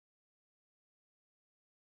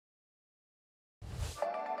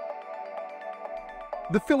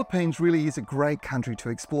The Philippines really is a great country to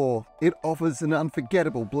explore. It offers an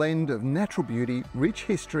unforgettable blend of natural beauty, rich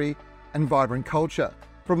history, and vibrant culture.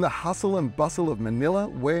 From the hustle and bustle of Manila,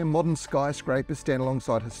 where modern skyscrapers stand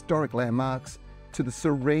alongside historic landmarks, to the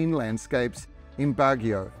serene landscapes in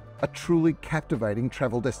Baguio, a truly captivating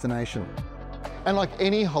travel destination. And like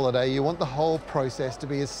any holiday, you want the whole process to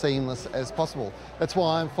be as seamless as possible. That's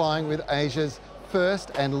why I'm flying with Asia's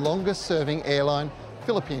first and longest serving airline,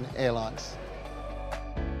 Philippine Airlines.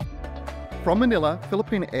 From Manila,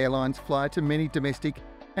 Philippine Airlines fly to many domestic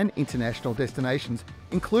and international destinations,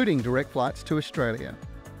 including direct flights to Australia.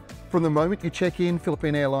 From the moment you check in,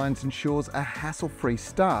 Philippine Airlines ensures a hassle-free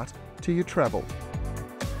start to your travel.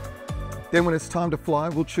 Then when it's time to fly,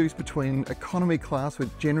 we'll choose between economy class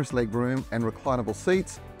with generous legroom and reclinable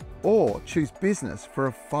seats, or choose business for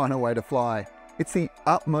a finer way to fly. It's the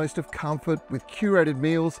utmost of comfort with curated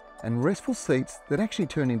meals and restful seats that actually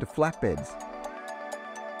turn into flatbeds.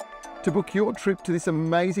 To book your trip to this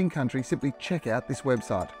amazing country, simply check out this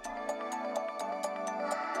website.